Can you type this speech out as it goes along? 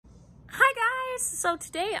guys, so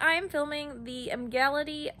today I am filming the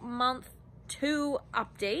Emgality month 2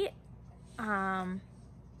 update.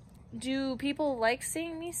 Do people like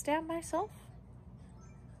seeing me stab myself?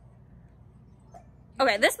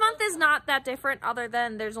 Okay, this month is not that different other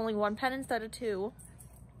than there's only 1 pen instead of 2.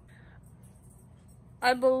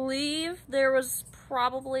 I believe there was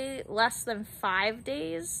probably less than 5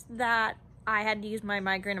 days that I had to use my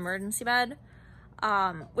migraine emergency med,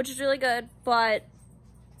 which is really good, but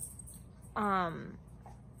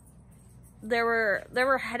there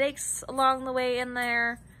were headaches along the way in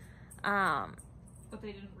there, but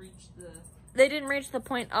they didn't reach the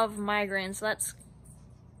point of migraine, so that's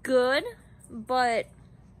good. But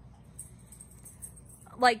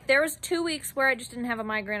like there was 2 weeks where I just didn't have a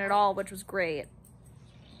migraine at all, which was great.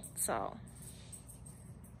 So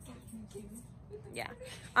yeah,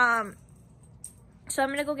 so I'm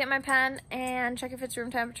gonna go get my pen and check if it's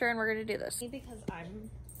room temperature, and we're gonna do this because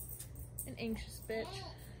I'm an anxious bitch,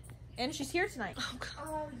 and she's here tonight.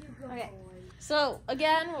 Oh, you go. Okay, so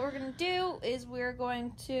again, what we're gonna do is we're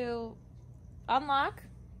going to unlock,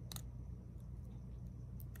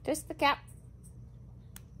 twist the cap,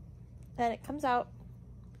 then it comes out.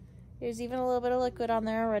 There's even a little bit of liquid on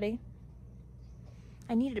there already.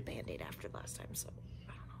 I needed a band-aid after last time, so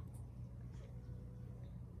I don't know.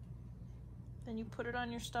 Then you put it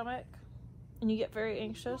on your stomach and you get very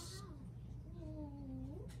anxious.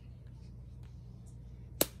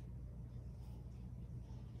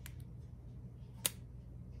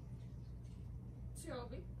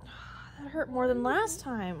 That hurt more than last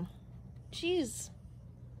time. Jeez.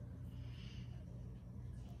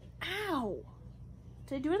 Ow.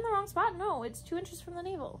 Did I do it in the wrong spot? No, it's 2 inches from the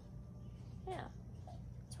navel. Yeah.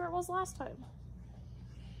 That's where it was last time.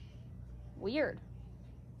 Weird.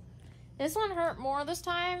 This one hurt more this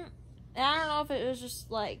time. And I don't know if it was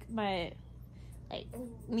just like me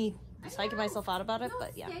psyching myself out about it,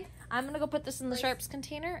 but yeah. I'm gonna go put this in the sharps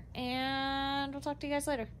container and we'll talk to you guys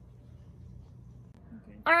later.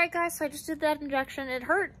 Alright guys, so I just did that injection. It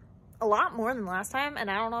hurt a lot more than last time, and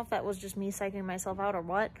I don't know if that was just me psyching myself out or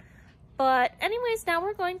what. But anyways, now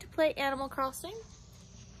we're going to play Animal Crossing.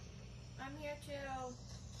 I'm here too.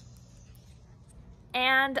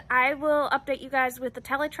 And I will update you guys with the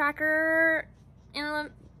tally tracker in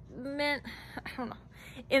a minute. I don't know.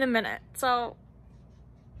 In a minute. So,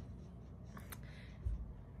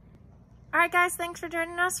 alright guys, thanks for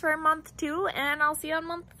joining us for month 2, and I'll see you on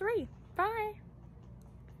month 3. Bye.